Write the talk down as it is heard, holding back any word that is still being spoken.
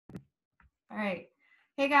All right.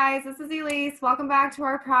 Hey guys, this is Ellice. Welcome back to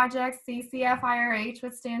our project CCFIRH,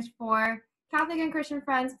 which stands for Catholic and Christian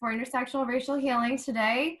Friends for Intersectional Racial Healing.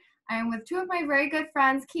 Today, I am with two of my very good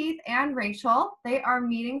friends, Keith and Rachel. They are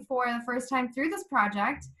meeting for the first time through this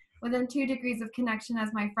project within 2 degrees of connection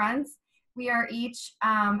as my friends. We are each,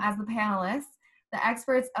 as the panelists, the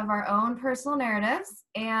experts of our own personal narratives,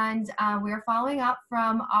 and we are following up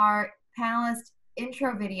from our panelist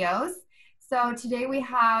intro videos. So today we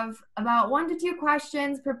have about 1 to 2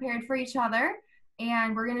 questions prepared for each other,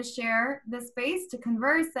 and we're going to share this space to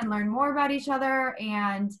converse and learn more about each other,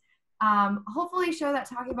 and hopefully show that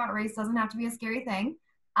talking about race doesn't have to be a scary thing.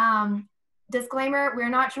 Disclaimer, we're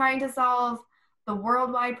not trying to solve the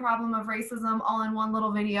worldwide problem of racism all in one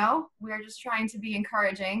little video. We're just trying to be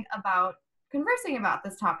encouraging about conversing about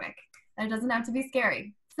this topic. That it doesn't have to be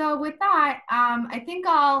scary. So with that, I think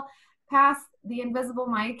I'll pass the invisible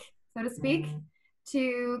mic, so to speak,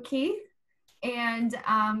 to Keith, and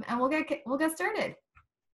we'll get started.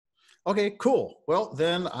 Okay, cool. Well,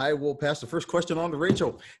 then I will pass the first question on to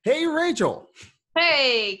Rachel. Hey, Rachel.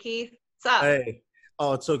 Hey, Keith. What's up? Hey.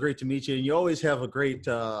 Oh, it's so great to meet you. And you always have a great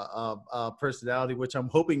personality, which I'm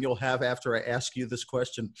hoping you'll have after I ask you this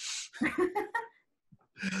question.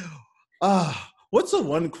 What's the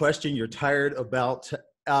one question you're tired about?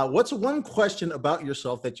 What's one question about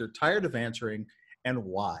yourself that you're tired of answering, and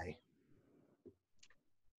why?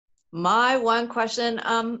 My one question,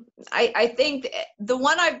 I think the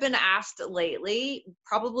one I've been asked lately,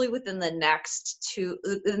 probably within the last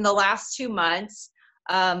 2 months,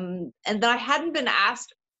 and that I hadn't been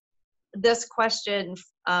asked this question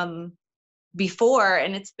before,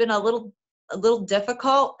 and it's been a little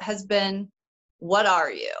difficult, has been, what are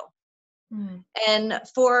you? And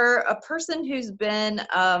for a person who's been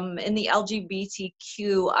in the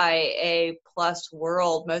LGBTQIA plus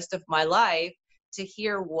world most of my life, to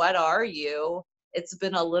hear what are you, it's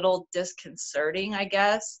been a little disconcerting, I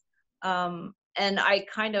guess. And I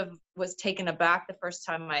kind of was taken aback the first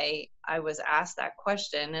time I was asked that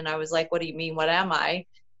question, and I was like, what do you mean, what am I?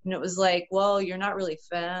 And it was like, well, you're not really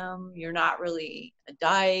femme, you're not really a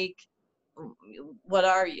dyke, what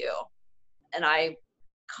are you? And I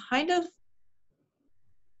kind of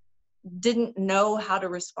didn't know how to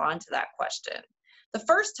respond to that question. The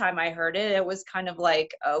first time I heard it, it was kind of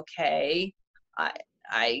like, okay,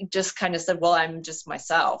 I just kind of said, well, I'm just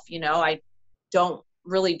myself, I don't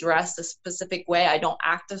really dress a specific way, I don't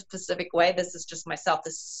act a specific way, this is just myself,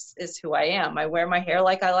 this is who I am, I wear my hair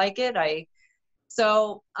like I like it, but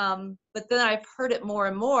then I've heard it more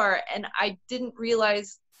and more, and I didn't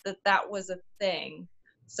realize that was a thing.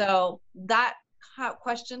 So that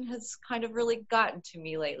question has kind of really gotten to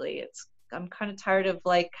me lately. I'm kind of tired of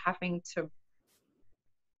having to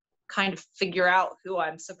kind of figure out who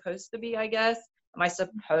I'm supposed to be, I guess. Am I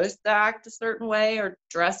supposed to act a certain way or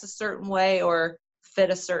dress a certain way or fit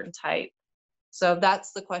a certain type? So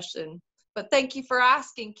that's the question. But thank you for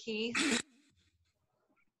asking, Keith.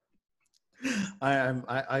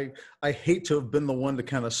 I hate to have been the one to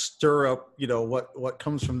kind of stir up, what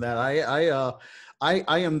comes from that.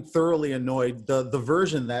 I am thoroughly annoyed. The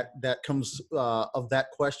version that comes of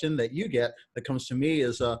that question that you get that comes to me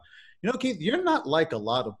is, Keith, you're not like a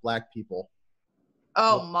lot of Black people.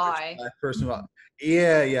 Oh my. Black person.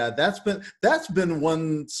 Yeah. That's been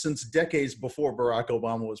one since decades before Barack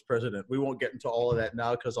Obama was president. We won't get into all of that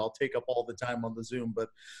now because I'll take up all the time on the Zoom. But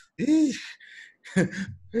the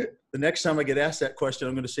next time I get asked that question,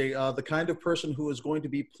 I'm going to say the kind of person who is going to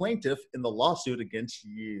be plaintiff in the lawsuit against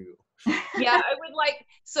you. Yeah, I would like.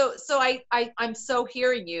 So I'm so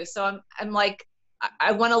hearing you. So I'm like,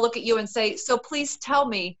 I want to look at you and say, so please tell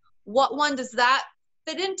me, what one does that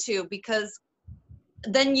fit into? Because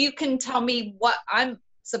then you can tell me what I'm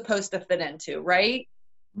supposed to fit into, right?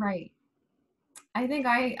 Right. I think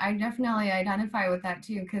I definitely identify with that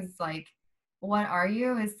too, because what are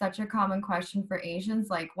you is such a common question for Asians.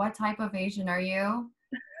 What type of Asian are you?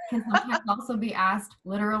 Can sometimes also be asked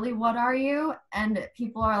literally, what are you? And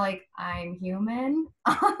people are like, I'm human.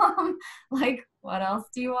 What else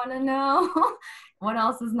do you want to know? What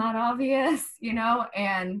else is not obvious?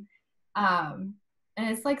 And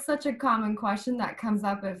it's such a common question that comes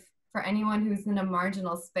up for anyone who's in a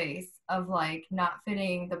marginal space of not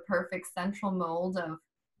fitting the perfect central mold of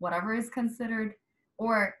whatever is considered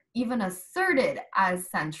or even asserted as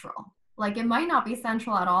central. It might not be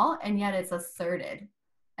central at all, and yet it's asserted.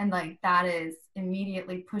 And that is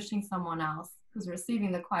immediately pushing someone else who's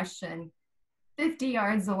receiving the question 50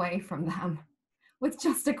 yards away from them with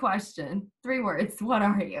just a question. 3 words, what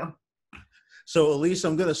are you? So Ellice,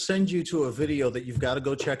 I'm going to send you to a video that you've got to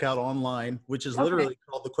go check out online, which is literally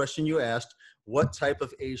called The Question You Asked, What Type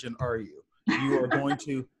of Asian Are You? You are going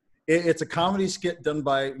to, it's a comedy skit done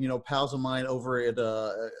by, pals of mine over at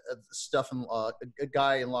Stefan, a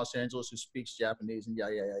guy in Los Angeles who speaks Japanese, and yeah.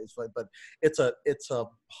 He's fine, but it's a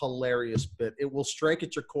hilarious bit. It will strike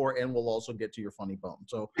at your core and will also get to your funny bone.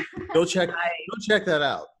 So go check that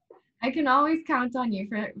out. I can always count on you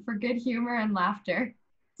for good humor and laughter.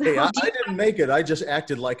 Hey, I didn't make it. I just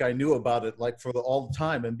acted like I knew about it, like all the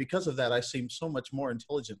time, and because of that, I seem so much more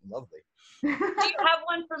intelligent and lovely. Do you have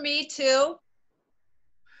one for me too?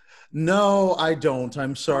 No, I don't.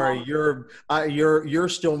 I'm sorry. You're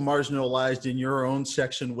still marginalized in your own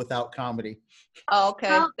section without comedy. Oh, okay.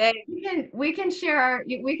 Well, we can share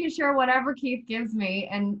whatever Keith gives me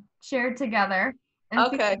and share it together. And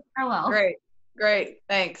okay. Parallel. Great.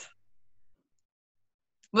 Thanks.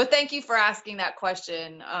 Well, thank you for asking that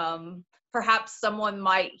question. Perhaps someone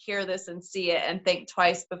might hear this and see it and think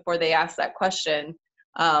twice before they ask that question.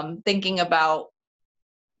 Thinking about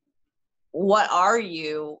what are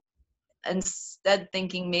you, instead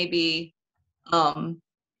thinking maybe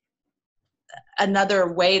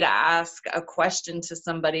another way to ask a question to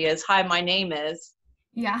somebody is, hi, my name is.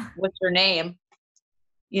 Yeah. What's your name?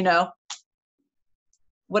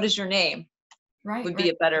 What is your name? Right. Would be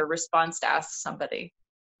a better response to ask somebody.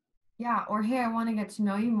 Yeah. Or, hey, I want to get to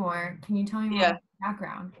know you more. Can you tell me more about your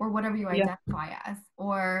background, or whatever you identify as?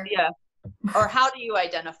 Or or how do you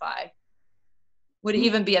identify? Would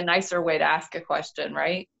even be a nicer way to ask a question,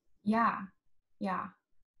 right? Yeah.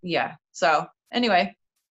 So anyway,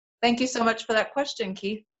 thank you so much for that question,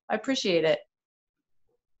 Keith. I appreciate it.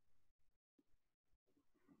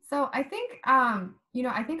 So I think,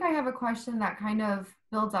 I think I have a question that kind of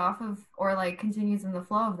builds off of, or like continues in the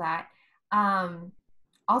flow of that.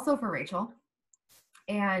 Also for Rachael.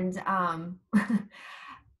 And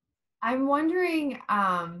I'm wondering,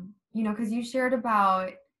 because you shared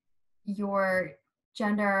about your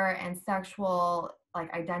gender and sexual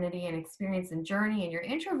like identity and experience and journey in your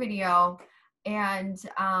intro video, and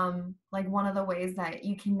like one of the ways that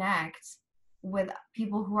you connect with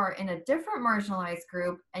people who are in a different marginalized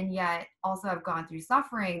group and yet also have gone through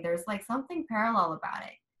suffering, there's like something parallel about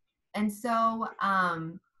it. And so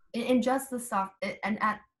in just the stuff, and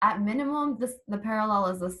at minimum, the parallel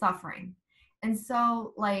is the suffering. And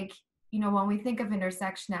so like, when we think of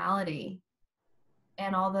intersectionality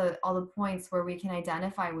and all the points where we can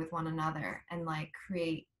identify with one another and like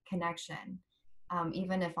create connection,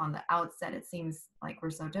 even if on the outset it seems like we're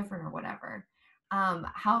so different or whatever,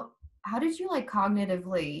 how did you like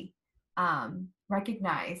cognitively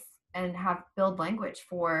recognize and build language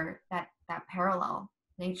for that parallel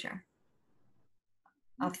nature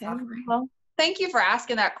of suffering? Well, thank you for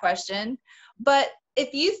asking that question. But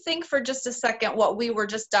if you think for just a second what we were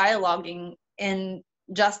just dialoguing in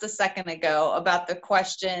just a second ago about the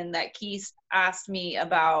question that Keith asked me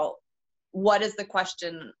about, what is the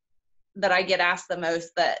question that I get asked the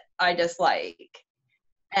most that I dislike?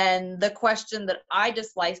 And the question that I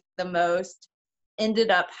disliked the most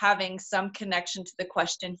ended up having some connection to the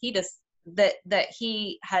question that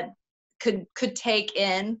he had could take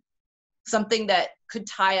in, something that could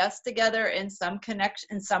tie us together in some connection,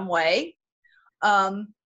 in some way.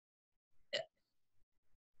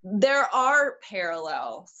 There are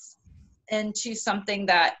parallels into something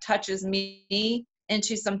that touches me,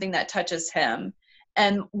 into something that touches him.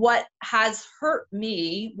 And what has hurt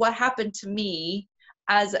me, what happened to me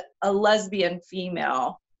as a lesbian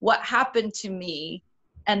female, what happened to me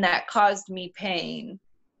and that caused me pain,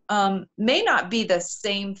 may not be the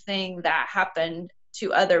same thing that happened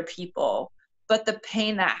to other people, but the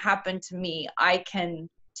pain that happened to me, I can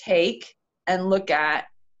take and look at.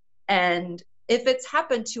 And if it's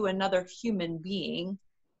happened to another human being,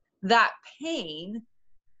 that pain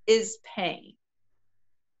is pain.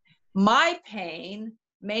 My pain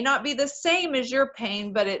may not be the same as your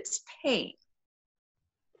pain, but it's pain.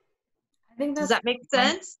 I think does that make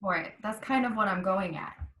sense? For it. That's kind of what I'm going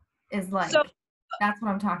at, is like, that's what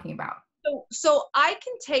I'm talking about. So I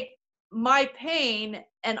can take my pain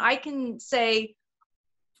and I can say,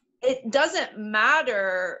 it doesn't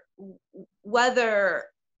matter whether,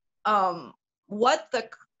 what the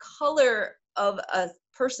color of a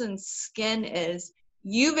person's skin is,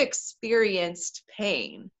 you've experienced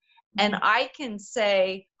pain. And I can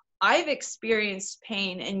say, I've experienced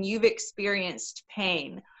pain and you've experienced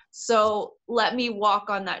pain. So let me walk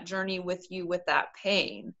on that journey with you with that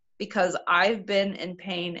pain, because I've been in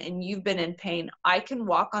pain and you've been in pain. I can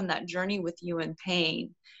walk on that journey with you in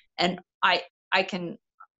pain, and I can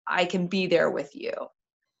be there with you.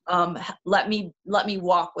 Let me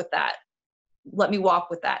walk with that. Let me walk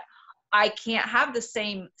with that. I can't have the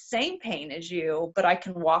same pain as you, but I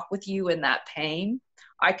can walk with you in that pain.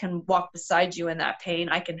 I can walk beside you in that pain.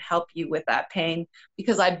 I can help you with that pain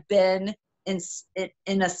because I've been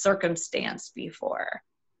in a circumstance before.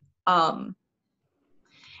 And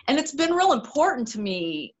it's been real important to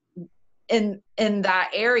me in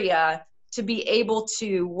that area to be able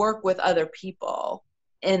to work with other people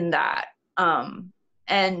in that.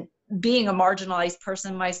 And being a marginalized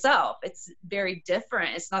person myself, it's very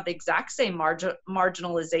different. It's not the exact same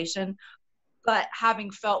marginalization, but having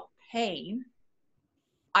felt pain,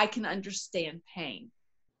 I can understand pain.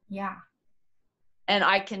 Yeah. And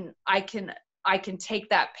I can take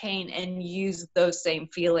that pain and use those same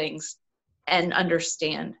feelings and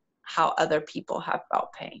understand how other people have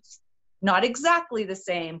felt pain. Not exactly the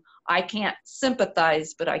same. I can't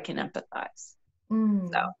sympathize, but I can empathize.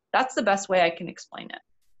 So that's the best way I can explain it.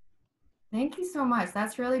 Thank you so much.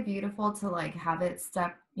 That's really beautiful to like have it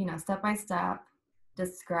step by step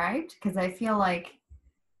described, because I feel like,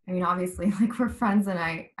 I mean, obviously, like, we're friends and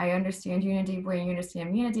I understand you in a deep way and you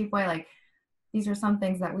understand me in a deep way. Like, these are some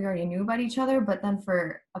things that we already knew about each other, but then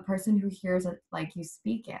for a person who hears it like you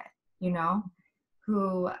speak it, you know,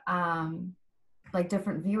 who like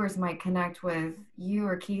different viewers might connect with you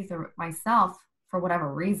or Keith or myself for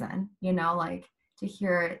whatever reason, you know, like to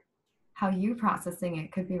hear it, how you processing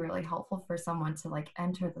it could be really helpful for someone to like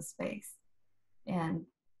enter the space and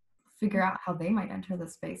figure out how they might enter the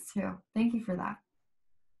space too. Thank you for that.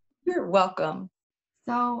 You're welcome.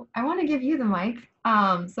 So I want to give you the mic,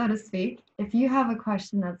 so to speak, if you have a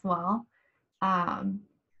question as well.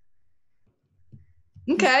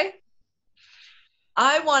 Okay.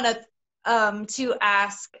 I want to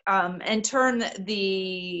ask and turn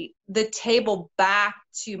the table back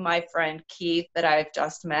to my friend Keith that I've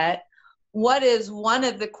just met. What is one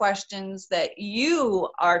of the questions that you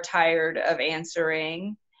are tired of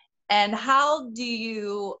answering, and how do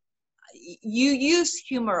you use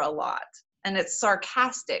humor a lot, and it's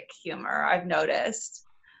sarcastic humor, I've noticed,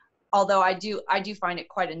 although I do find it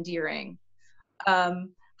quite endearing.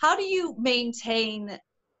 How do you maintain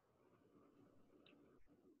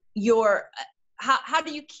your how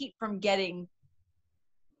do you keep from getting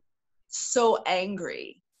so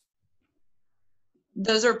angry?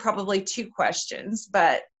 Those are probably two questions,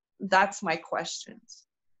 but that's my questions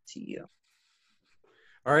to you.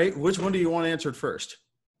 All right, which one do you want answered first?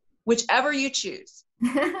 Whichever you choose.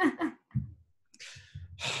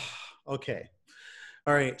 Okay.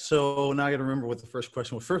 All right, so now I got to remember what the first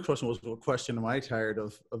question was. First question was, what question am I tired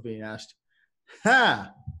of being asked?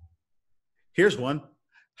 Here's one.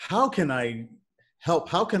 How can I help?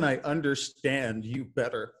 How can I understand you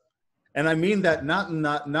better? And I mean that not in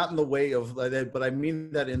the way of that, but I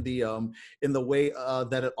mean that in the way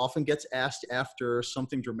that it often gets asked after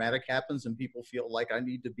something dramatic happens and people feel like I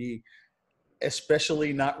need to be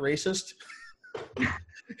especially not racist.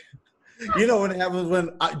 You know what happens when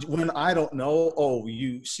I don't know, oh,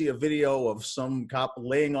 you see a video of some cop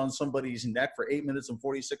laying on somebody's neck for 8 minutes and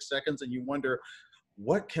 46 seconds and you wonder,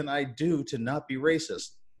 what can I do to not be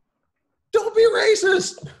racist? Don't be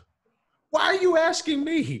racist. Why are you asking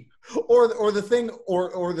me? Or the thing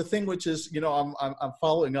which is, you know, I'm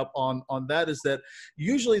following up on that is that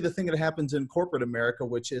usually the thing that happens in corporate America,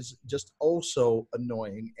 which is just oh so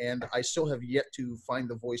annoying, and I still have yet to find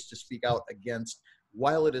the voice to speak out against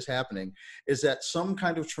while it is happening, is that some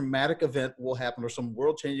kind of traumatic event will happen or some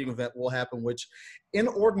world-changing event will happen which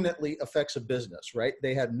inordinately affects a business, right?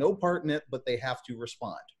 They had no part in it, but they have to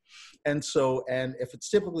respond. And so, and if it's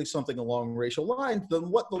typically something along racial lines, then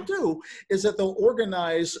what they'll do is that they'll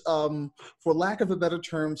organize, for lack of a better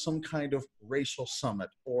term, some kind of racial summit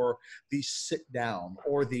or the sit down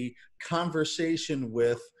or the conversation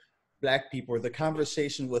with Black people or the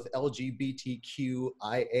conversation with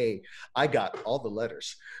LGBTQIA. I got all the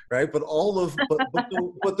letters, right? But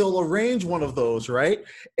but they'll arrange one of those, right?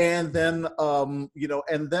 And then, you know,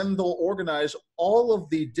 and then they'll organize all of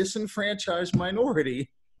the disenfranchised minority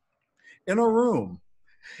in a room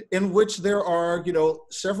in which there are, you know,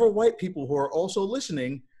 several white people who are also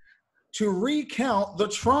listening to recount the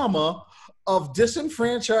trauma of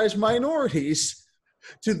disenfranchised minorities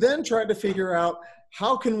to then try to figure out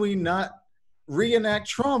how can we not reenact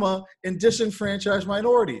trauma in disenfranchised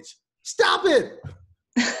minorities. Stop it.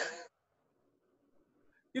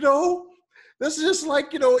 You know, this is just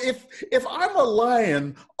like, you know, if I'm a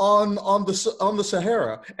lion on the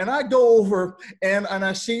Sahara and I go over and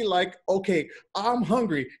I see like, okay, I'm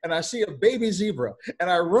hungry and I see a baby zebra and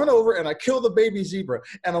I run over and I kill the baby zebra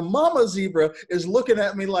and a mama zebra is looking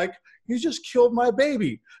at me like, you just killed my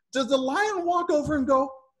baby. Does the lion walk over and go,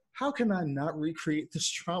 how can I not recreate this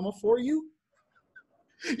trauma for you?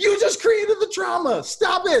 You just created the trauma.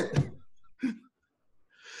 Stop it.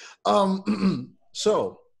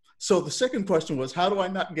 So the second question was, how do I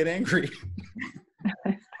not get angry?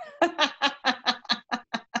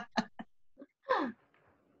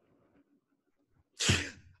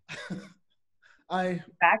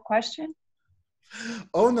 Bad question?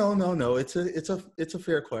 Oh, no. It's a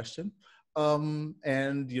fair question. And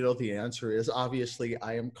the answer is obviously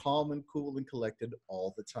I am calm and cool and collected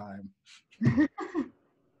all the time.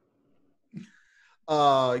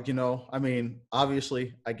 I mean,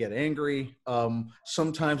 obviously I get angry.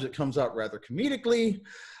 Sometimes it comes out rather comedically,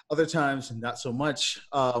 other times not so much.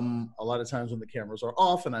 A lot of times when the cameras are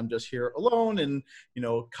off and I'm just here alone and,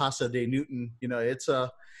 Casa de Newton, it's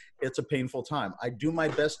a painful time. I do my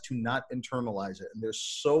best to not internalize it. And there's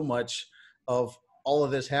so much of all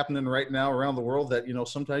of this happening right now around the world that,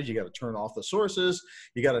 sometimes you got to turn off the sources.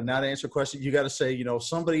 You got to not answer questions. You got to say,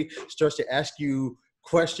 somebody starts to ask you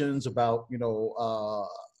questions about,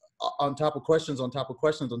 on top of questions, on top of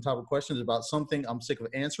questions, on top of questions about something I'm sick of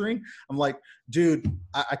answering. I'm like, dude,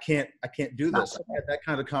 I can't do this. I had that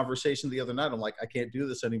kind of conversation the other night. I'm like, I can't do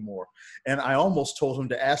this anymore. And I almost told him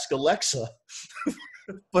to ask Alexa,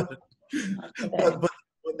 but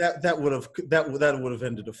that would have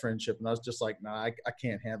ended a friendship. And I was just like, nah, I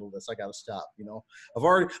can't handle this. I got to stop. I've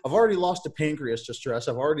already lost a pancreas to stress.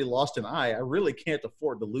 I've already lost an eye. I really can't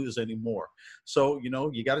afford to lose anymore. So,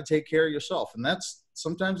 you got to take care of yourself. And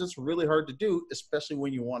sometimes it's really hard to do, especially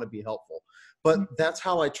when you want to be helpful. But that's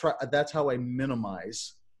how I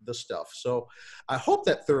minimize the stuff. So I hope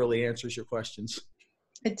that thoroughly answers your questions.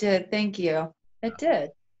 It did. Thank you. It did.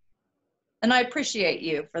 And I appreciate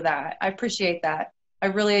you for that. I appreciate that. I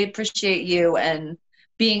really appreciate you and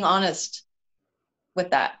being honest with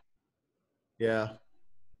that. Yeah.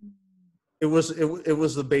 It was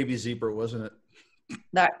the baby zebra, wasn't it?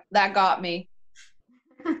 That got me.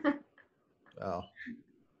 Oh.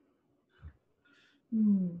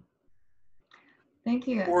 Thank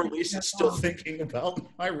you. Poor Lisa's still thinking about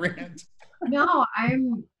my rant. No,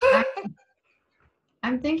 I'm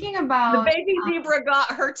thinking about the baby zebra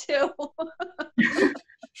got her too.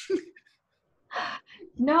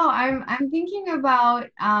 No, I'm thinking about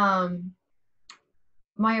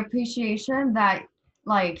my appreciation that,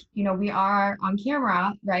 like, we are on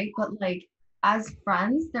camera, right? But like as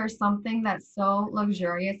friends, there's something that's so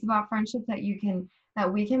luxurious about friendship that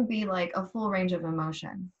we can be like a full range of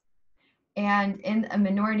emotions. And in a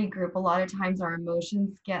minority group, a lot of times our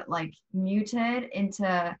emotions get like muted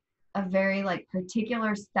into a very like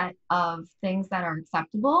particular set of things that are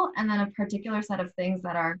acceptable, and then a particular set of things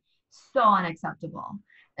that are so unacceptable.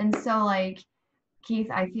 And so like, Keith,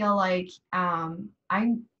 I feel like I'm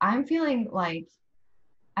feeling like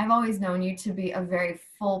I've always known you to be a very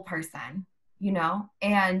full person,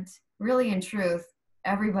 and really in truth,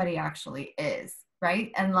 everybody actually is,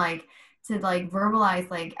 right? And like to like verbalize,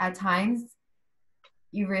 like at times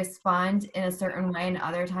you respond in a certain way and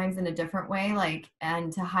other times in a different way, like,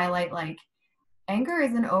 and to highlight like anger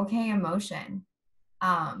is an okay emotion.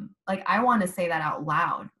 Like I want to say that out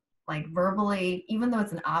loud, like verbally, even though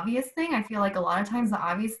it's an obvious thing. I feel like a lot of times the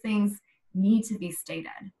obvious things need to be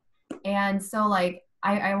stated. And so like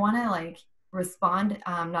I want to like respond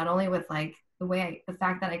not only with like the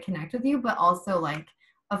fact that I connect with you, but also like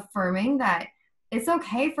affirming that it's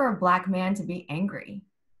okay for a Black man to be angry.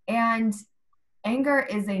 And anger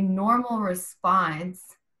is a normal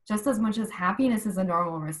response, just as much as happiness is a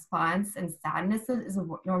normal response and sadness is a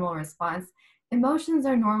normal response. Emotions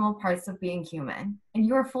are normal parts of being human, and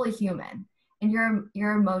you're fully human, and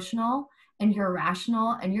you're emotional, and you're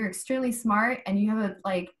rational, and you're extremely smart, and you have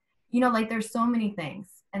like there's so many things.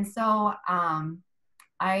 And so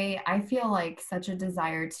I feel like such a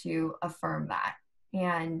desire to affirm that,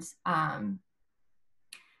 and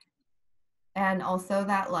also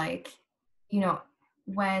that like,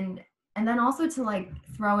 and then also to like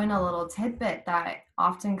throw in a little tidbit that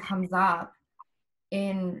often comes up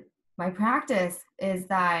in my practice is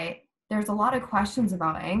that there's a lot of questions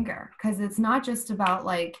about anger, because it's not just about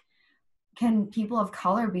like, can people of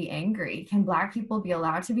color be angry? Can Black people be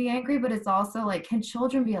allowed to be angry? But it's also like, can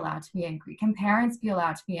children be allowed to be angry? Can parents be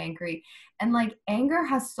allowed to be angry? And like anger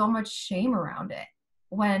has so much shame around it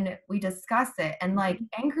when we discuss it. And like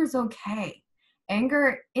anger's okay.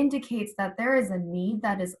 Anger indicates that there is a need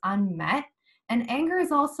that is unmet. And anger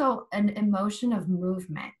is also an emotion of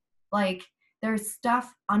movement. Like there's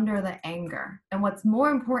stuff under the anger. And what's more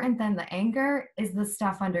important than the anger is the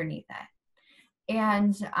stuff underneath it.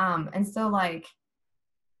 And so like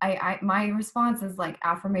my response is like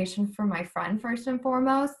affirmation for my friend first and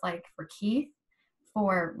foremost, like for Keith,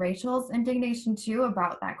 for Rachel's indignation too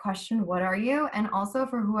about that question, what are you? And also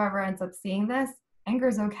for whoever ends up seeing this, anger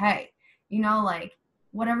is okay. You know, like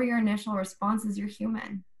whatever your initial response is, you're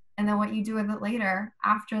human. And then what you do with it later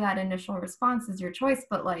after that initial response is your choice.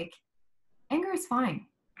 But like anger is fine.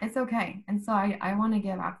 It's okay. And so I want to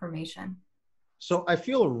give affirmation. So I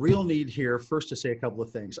feel a real need here first to say a couple of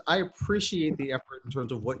things. I appreciate the effort in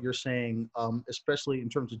terms of what you're saying, especially in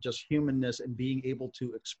terms of just humanness and being able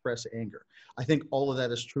to express anger. I think all of that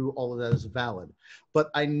is true. All of that is valid. But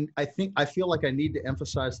I feel like I need to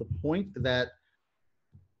emphasize the point that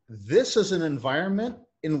this is an environment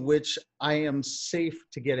in which I am safe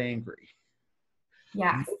to get angry.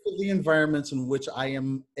 Yes. Most of the environments in which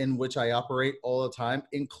I operate all the time,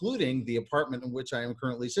 including the apartment in which I am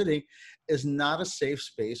currently sitting, is not a safe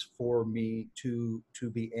space for me to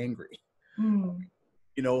be angry. Mm.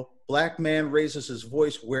 You know, black man raises his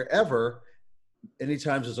voice wherever. Many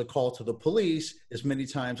times there's a call to the police. As many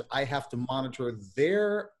times I have to monitor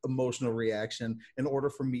their emotional reaction in order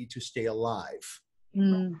for me to stay alive.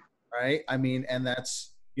 Mm. Right? I mean, and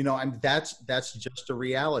that's, you know, that's just a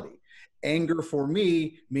reality. Anger for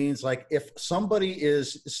me means like if somebody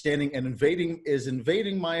is standing and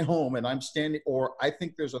invading my home and I'm standing, or I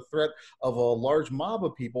think there's a threat of a large mob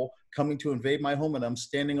of people coming to invade my home and I'm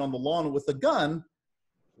standing on the lawn with a gun,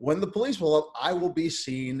 when the police pull up, I will be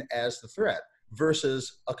seen as the threat.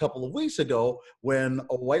 Versus a couple of weeks ago when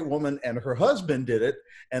a white woman and her husband did it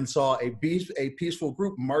and saw a peaceful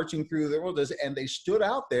group marching through the wilderness, and they stood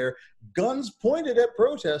out there, guns pointed at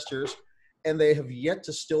protesters, and they have yet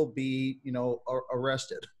to still be, you know,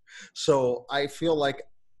 arrested. So I feel like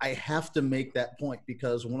I have to make that point,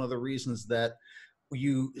 because one of the reasons that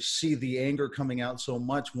you see the anger coming out so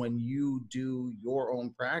much when you do your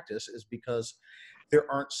own practice is because there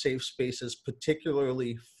aren't safe spaces,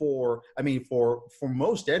 particularly for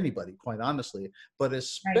most anybody, quite honestly, but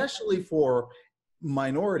especially for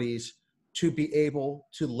minorities to be able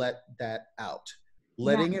to let that out.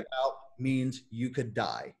 Letting it out means you could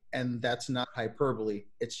die. And that's not hyperbole,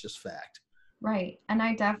 it's just fact. Right. And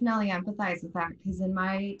I definitely empathize with that, because in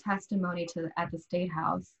my testimony at the State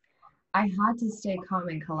House, I had to stay calm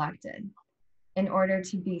and collected in order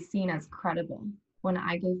to be seen as credible when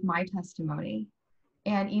I gave my testimony.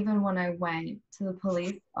 And even when I went to the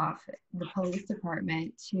police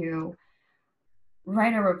department to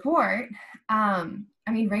write a report, I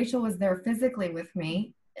mean, Rachael was there physically with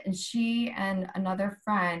me, and she and another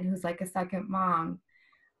friend who's like a second mom.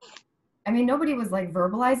 I mean, nobody was like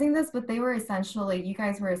verbalizing this, but you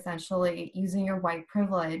guys were essentially using your white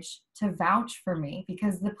privilege to vouch for me,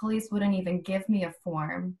 because the police wouldn't even give me a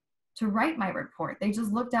form to write my report. They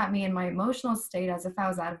just looked at me in my emotional state as if I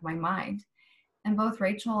was out of my mind. And both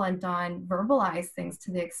Rachael and Dawn verbalized things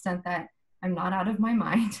to the extent that I'm not out of my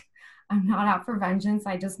mind. I'm not out for vengeance.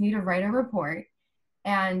 I just need to write a report.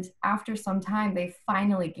 And after some time, they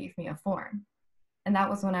finally gave me a form. And that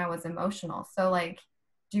was when I was emotional. So like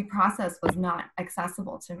due process was not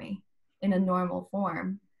accessible to me in a normal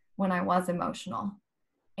form when I was emotional.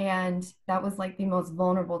 And that was like the most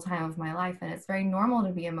vulnerable time of my life. And it's very normal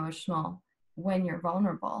to be emotional when you're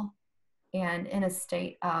vulnerable and in a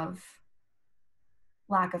state of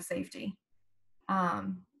lack of safety.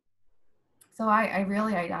 So I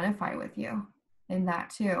really identify with you in that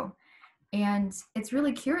too. And it's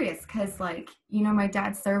really curious because, like, you know, my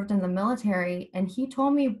dad served in the military, and he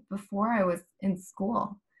told me before I was in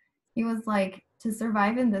school, he was like, to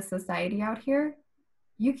survive in this society out here,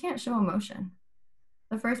 you can't show emotion.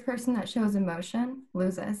 The first person that shows emotion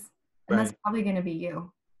loses. And that's probably going to be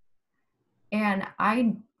you. And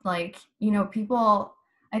I like, you know, people,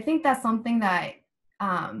 I think that's something that,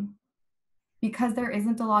 because there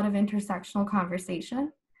isn't a lot of intersectional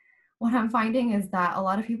conversation, what I'm finding is that a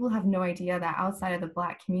lot of people have no idea that outside of the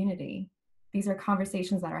Black community, these are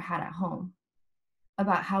conversations that are had at home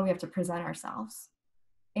about how we have to present ourselves.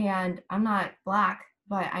 And I'm not Black,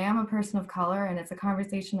 but I am a person of color, and it's a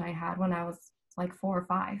conversation I had when I was like 4 or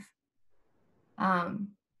 5.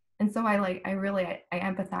 And so I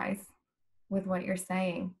empathize with what you're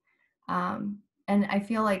saying. And I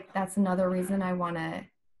feel like that's another reason I want to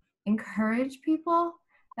encourage people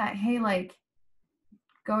that, hey, like,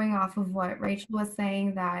 going off of what Rachael was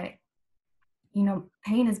saying, that, you know,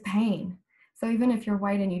 pain is pain. So even if you're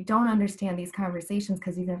white and you don't understand these conversations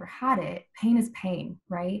because you've never had it, pain is pain,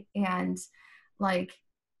 right? And like,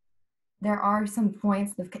 there are some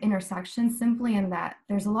points of intersection simply in that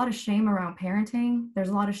there's a lot of shame around parenting. There's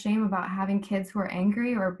a lot of shame about having kids who are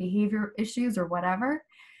angry or behavior issues or whatever.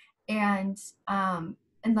 And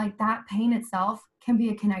like that pain itself can be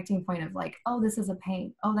a connecting point of like, oh, this is a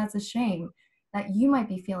pain. Oh, that's a shame that you might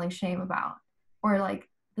be feeling shame about. or like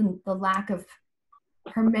the lack of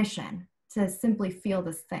permission to simply feel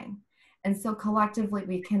this thing. And so collectively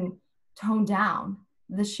we can tone down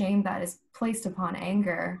the shame that is placed upon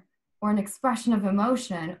anger or an expression of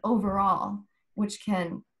emotion overall, which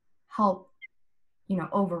can help,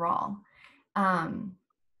 overall.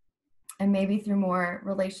 And maybe through more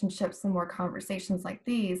relationships and more conversations like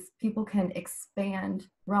these, people can expand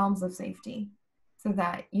realms of safety so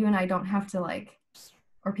that you and I don't have to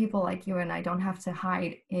or people like you and I don't have to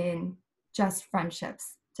hide in just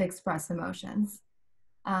friendships to express emotions.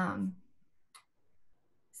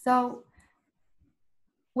 So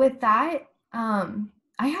with that, I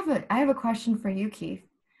have a question for you, Keith.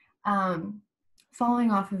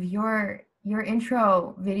 Following off of your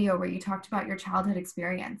intro video where you talked about your childhood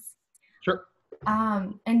experience. Sure.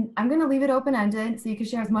 And I'm going to leave it open-ended so you can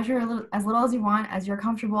share as much or as little as you want, as you're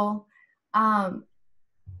comfortable. How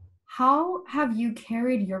have you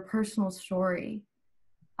carried your personal story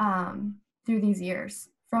through these years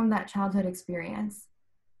from that childhood experience?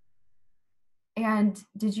 And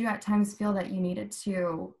did you at times feel that you needed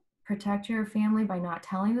to protect your family by not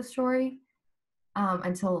telling the story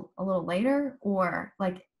until a little later, or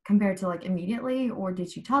like compared to like immediately, or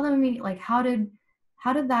did you tell them immediately? Like how did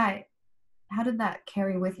that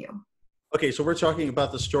carry with you? Okay, so we're talking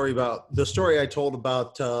about the story I told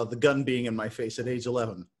about the gun being in my face at age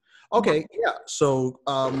 11. Okay, yeah. So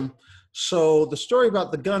the story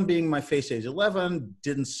about the gun being in my face at age 11,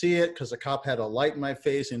 didn't see it because the cop had a light in my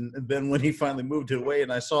face, and then when he finally moved it away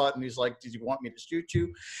and I saw it, and he's like, "Did you want me to shoot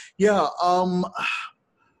you?" Yeah.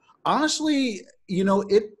 Honestly,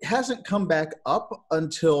 it hasn't come back up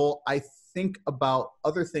until I think about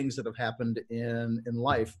other things that have happened in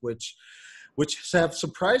life, which have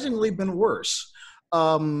surprisingly been worse.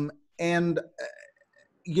 And I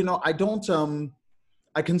don't.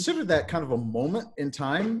 I consider that kind of a moment in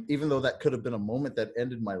time, even though that could have been a moment that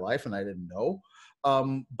ended my life and I didn't know.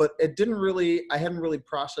 But I hadn't really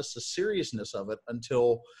processed the seriousness of it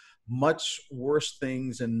until much worse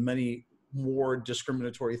things and many more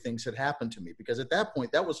discriminatory things had happened to me. Because at that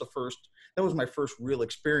point, that was my first real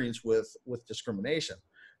experience with discrimination,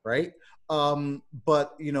 right?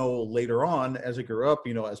 But later on, as I grew up,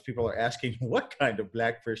 as people are asking, what kind of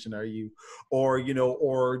Black person are you? Or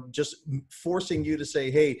just forcing you to say,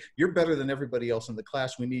 hey, you're better than everybody else in the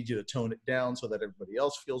class. We need you to tone it down so that everybody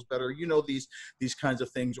else feels better. These kinds of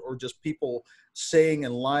things, or just people saying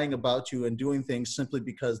and lying about you and doing things simply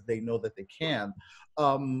because they know that they can.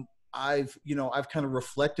 I've kind of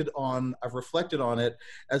reflected on it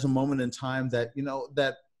as a moment in time that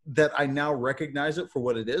I now recognize it for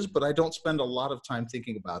what it is, but I don't spend a lot of time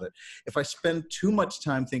thinking about it. If I spend too much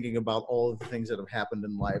time thinking about all of the things that have happened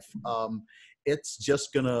in life, I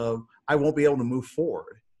won't be able to move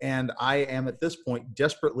forward. And I am at this point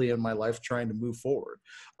desperately in my life trying to move forward.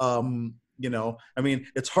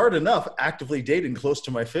 It's hard enough actively dating close to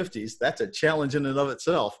my 50s. That's a challenge in and of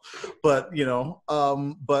itself. But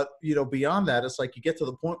beyond that, it's like you get to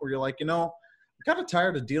the point where you're like, I'm kind of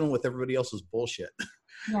tired of dealing with everybody else's bullshit.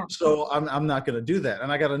 Yeah. So I'm not going to do that.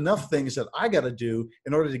 And I got enough things that I got to do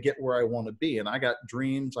in order to get where I want to be. And I got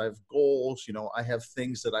dreams, I have goals, I have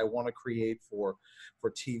things that I want to create for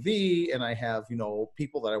TV, and I have,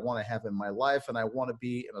 people that I want to have in my life, and I want to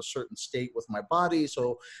be in a certain state with my body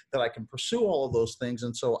so that I can pursue all of those things.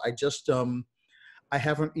 And so I just, I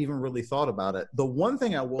haven't even really thought about it. The one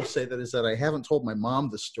thing I will say is that I haven't told my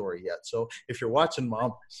mom this story yet. So if you're watching,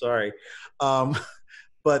 Mom, sorry.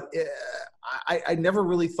 But I never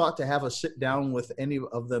really thought to have a sit down with any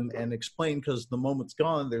of them and explain, because the moment's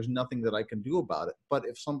gone. There's nothing that I can do about it. But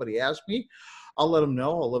if somebody asks me, I'll let them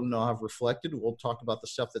know. I'll let them know I've reflected. We'll talk about the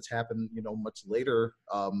stuff that's happened, much later,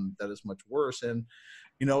 that is much worse. And,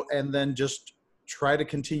 and then just try to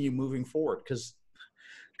continue moving forward, because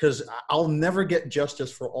I'll never get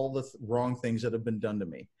justice for all the wrong things that have been done to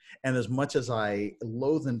me. And as much as I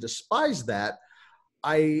loathe and despise that,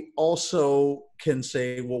 I also can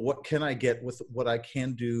say, well, what can I get with what I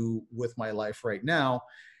can do with my life right now?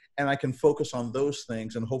 And I can focus on those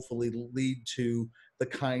things and hopefully lead to the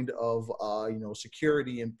kind of,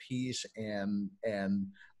 security and peace and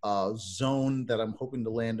zone that I'm hoping to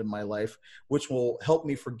land in my life, which will help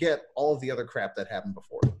me forget all of the other crap that happened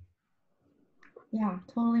before. Yeah,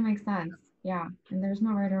 totally makes sense. Yeah, and there's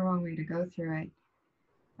no right or wrong way to go through it.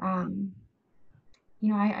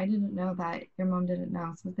 I didn't know that your mom didn't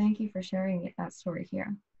know, so thank you for sharing that story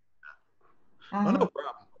here. Oh, no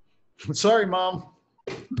problem. Sorry, Mom.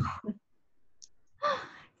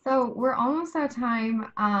 So we're almost out of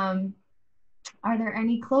time. Are there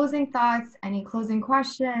any closing thoughts, any closing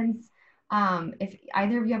questions? If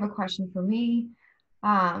either of you have a question for me,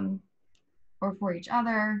 or for each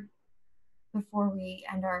other before we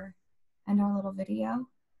end our little video?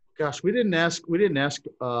 Gosh, we didn't ask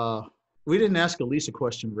Ellice a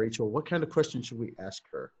question, Rachel. What kind of question should we ask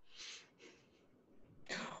her?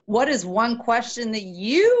 What is one question that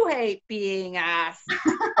you hate being asked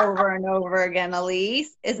over and over again,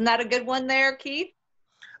 Ellice? Isn't that a good one there, Keith?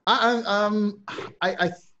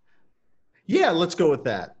 Yeah, let's go with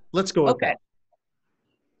that. Let's go with that.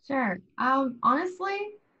 Sure. Honestly,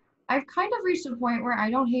 I've kind of reached a point where I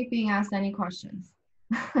don't hate being asked any questions.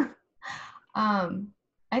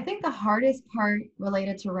 I think the hardest part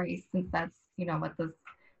related to race, since that's, you know, what this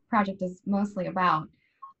project is mostly about,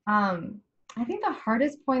 I think the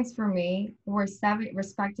hardest points for me were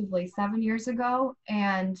respectively 7 years ago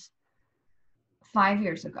and 5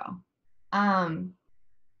 years ago. And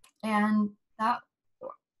that,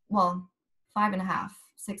 well, 5.5,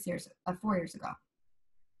 6 years, 4 years ago.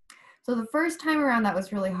 So the first time around that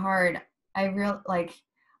was really hard. I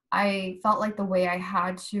felt like the way I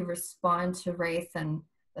had to respond to race and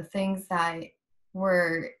the things that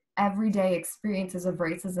were everyday experiences of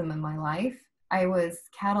racism in my life, I was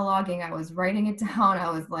cataloging, I was writing it down. I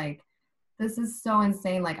was like, this is so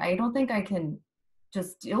insane. Like, I don't think I can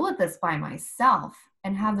just deal with this by myself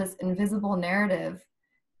and have this invisible narrative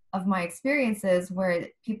of my experiences where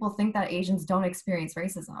people think that Asians don't experience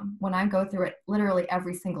racism when I go through it literally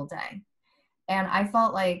every single day. And I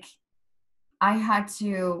felt like I had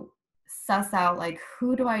to suss out, like,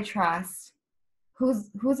 who do I trust?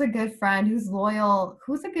 Who's a good friend? Who's loyal?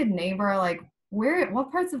 Who's a good neighbor? Like,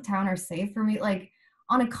 what parts of town are safe for me? Like,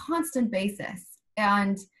 on a constant basis.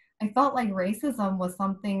 And I felt like racism was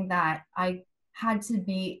something that I had to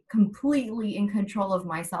be completely in control of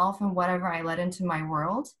myself and whatever I let into my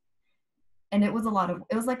world. And it was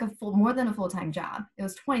like more than a full-time job. It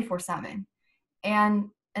was 24/7.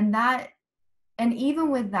 And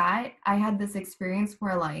even with that, I had this experience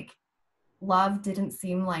where, like, love didn't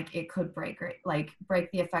seem like it could break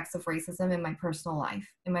the effects of racism in my personal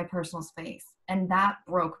life, in my personal space. And that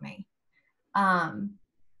broke me. But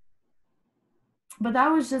that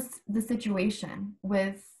was just the situation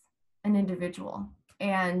with an individual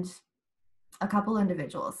and a couple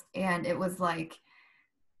individuals. And it was like,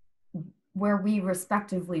 where we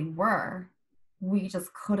respectively were, we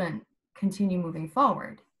just couldn't continue moving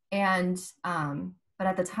forward. And but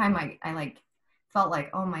at the time I like felt like,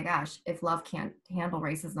 oh my gosh, if love can't handle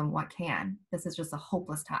racism, what can? This is just a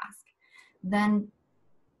hopeless task. Then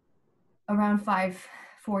around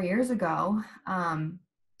 4 years ago,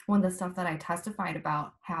 when the stuff that I testified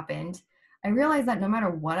about happened, I realized that no matter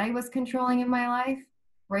what I was controlling in my life,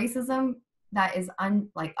 racism that is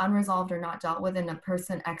unresolved or not dealt with in a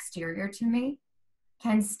person exterior to me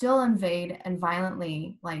can still invade and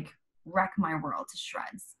violently, like, wreck my world to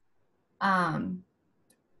shreds.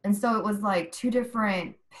 And so it was like two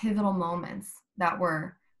different pivotal moments that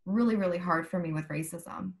were really, really hard for me with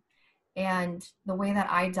racism. And the way that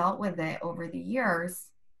I dealt with it over the years,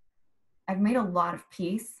 I've made a lot of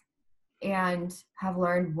peace and have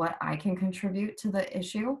learned what I can contribute to the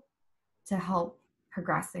issue to help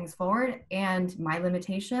progress things forward, and my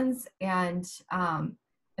limitations, and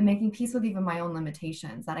making peace with even my own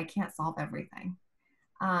limitations, that I can't solve everything,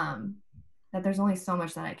 that there's only so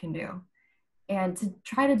much that I can do, and to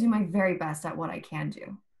try to do my very best at what I can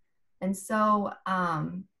do. And so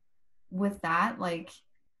with that, like,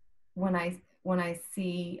 when I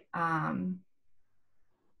see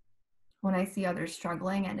others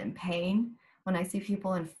struggling and in pain, when I see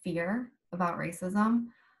people in fear about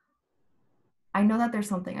racism, I know that there's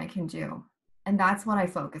something I can do. And that's what I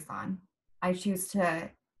focus on. I choose to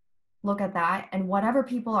look at that, and whatever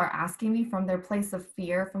people are asking me from their place of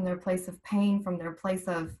fear, from their place of pain, from their place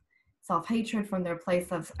of self-hatred, from their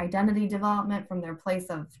place of identity development, from their place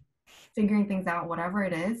of figuring things out, whatever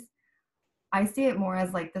it is, I see it more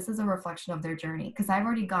as like, this is a reflection of their journey, because I've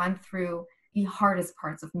already gone through the hardest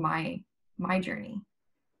parts of my journey.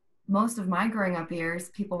 Most of my growing up years,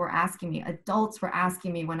 people were asking me, adults were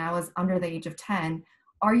asking me when I was under the age of 10,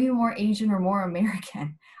 are you more Asian or more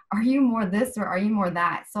American? Are you more this or are you more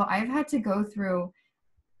that? So I've had to go through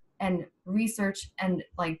and research and,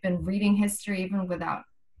 like, been reading history even without,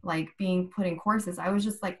 like, being put in courses. I was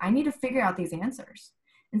just like, I need to figure out these answers.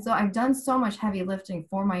 And so I've done so much heavy lifting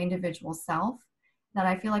for my individual self that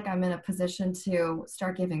I feel like I'm in a position to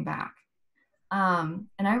start giving back. And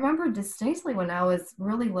I remember distinctly when I was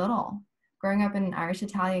really little, growing up in an Irish,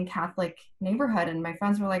 Italian, Catholic neighborhood, and my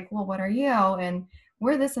friends were like, well, what are you? And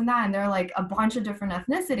we're this and that. And they're like a bunch of different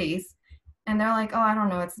ethnicities. And they're like, oh, I don't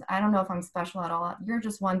know if I'm special at all. You're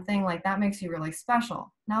just one thing, like, that makes you really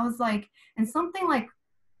special. And I was like, and something like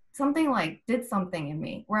did something in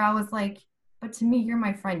me where I was like, but to me, you're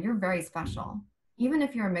my friend. You're very special. Even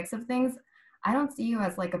if you're a mix of things, I don't see you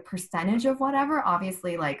as like a percentage of whatever.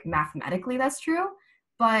 Obviously, like mathematically, that's true.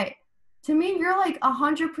 But to me, you're like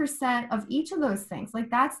 100% of each of those things.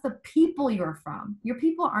 Like that's the people you're from. Your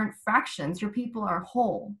people aren't fractions. Your people are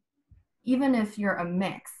whole, even if you're a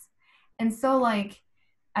mix. And so like,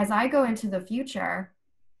 as I go into the future,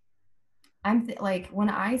 like when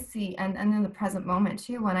I see, and in the present moment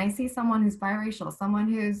too, when I see someone who's biracial, someone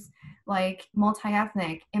who's like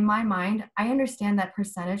multi-ethnic, in my mind, I understand that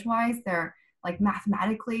percentage wise, they're like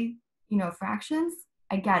mathematically, you know, fractions.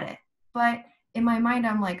 I get it. But in my mind,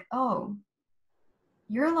 I'm like, oh,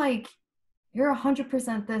 you're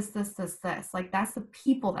 100% this. Like that's the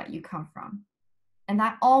people that you come from. And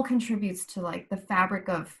that all contributes to like the fabric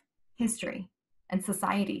of history and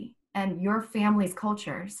society and your family's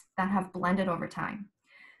cultures that have blended over time.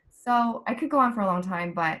 So I could go on for a long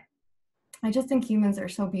time, but I just think humans are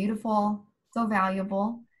so beautiful, so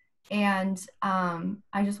valuable. And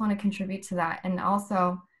I just want to contribute to that. And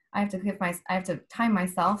also I have to time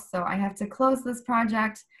myself. So I have to close this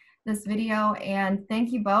project, this video, and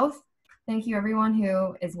thank you both. Thank you everyone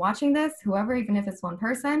who is watching this, whoever, even if it's one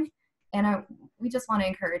person. And we just want to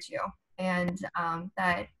encourage you, and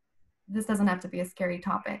that this doesn't have to be a scary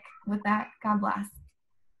topic. With that, God bless.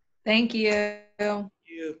 Thank you. Thank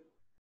you.